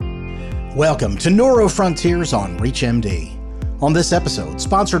Welcome to Neurofrontiers on ReachMD. On this episode,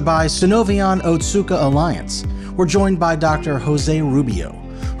 sponsored by Synovion Otsuka Alliance, we're joined by Dr. Jose Rubio,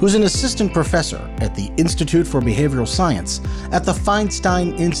 who's an assistant professor at the Institute for Behavioral Science at the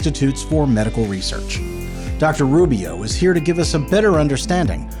Feinstein Institutes for Medical Research. Dr. Rubio is here to give us a better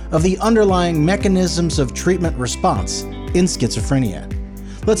understanding of the underlying mechanisms of treatment response in schizophrenia.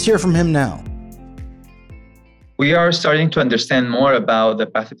 Let's hear from him now. We are starting to understand more about the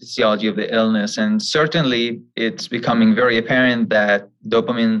pathophysiology of the illness, and certainly it's becoming very apparent that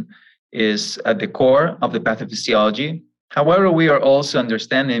dopamine is at the core of the pathophysiology. However, we are also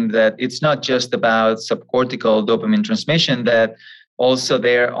understanding that it's not just about subcortical dopamine transmission, that also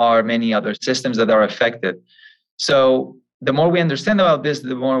there are many other systems that are affected. So the more we understand about this,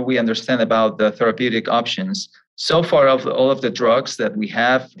 the more we understand about the therapeutic options. So far, all of the drugs that we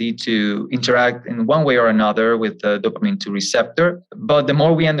have need to interact in one way or another with the dopamine 2 receptor. But the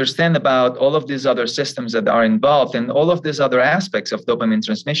more we understand about all of these other systems that are involved and all of these other aspects of dopamine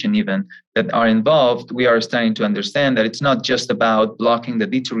transmission even that are involved, we are starting to understand that it's not just about blocking the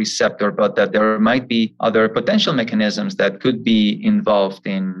D2 receptor, but that there might be other potential mechanisms that could be involved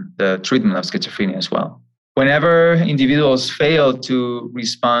in the treatment of schizophrenia as well. Whenever individuals fail to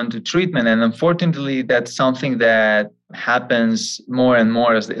respond to treatment, and unfortunately, that's something that happens more and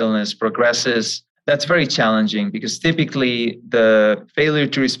more as the illness progresses, that's very challenging because typically the failure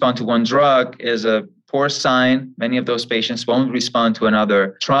to respond to one drug is a poor sign. Many of those patients won't respond to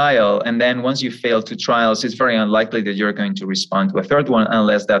another trial. And then once you fail two trials, it's very unlikely that you're going to respond to a third one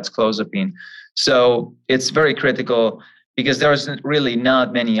unless that's clozapine. So it's very critical because there's really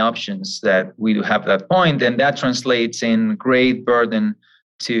not many options that we do have at that point, and that translates in great burden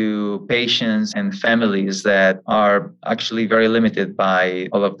to patients and families that are actually very limited by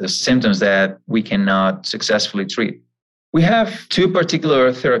all of the symptoms that we cannot successfully treat. We have two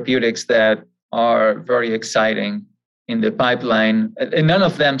particular therapeutics that are very exciting in the pipeline, and none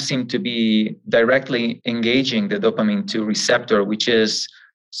of them seem to be directly engaging the dopamine 2 receptor, which is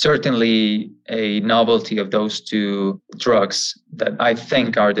certainly a novelty of those two drugs that I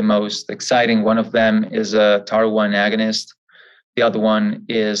think are the most exciting. One of them is a TAAR1 agonist. The other one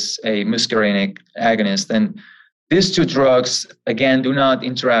is a muscarinic agonist. And these two drugs, again, do not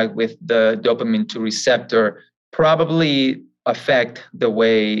interact with the dopamine 2 receptor, probably affect the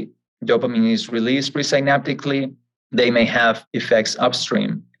way dopamine is released presynaptically. They may have effects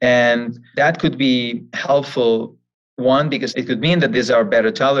upstream. And that could be helpful. One, because it could mean that these are better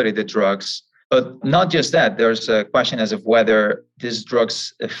tolerated drugs, but not just that. There's a question as of whether these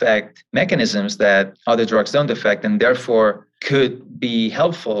drugs affect mechanisms that other drugs don't affect, and therefore could be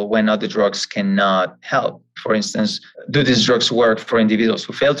helpful when other drugs cannot help. For instance, do these drugs work for individuals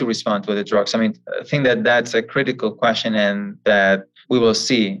who fail to respond to other drugs? I mean, I think that that's a critical question, and that we will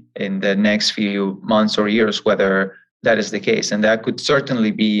see in the next few months or years whether that is the case. And that could certainly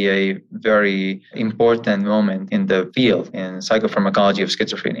be a very important moment in the field in psychopharmacology of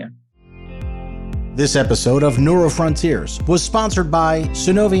schizophrenia. This episode of Neurofrontiers was sponsored by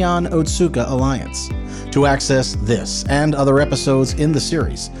Synovion Otsuka Alliance. To access this and other episodes in the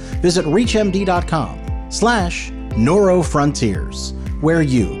series, visit reachmd.com/neurofrontiers, where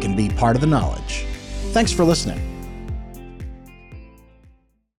you can be part of the knowledge. Thanks for listening.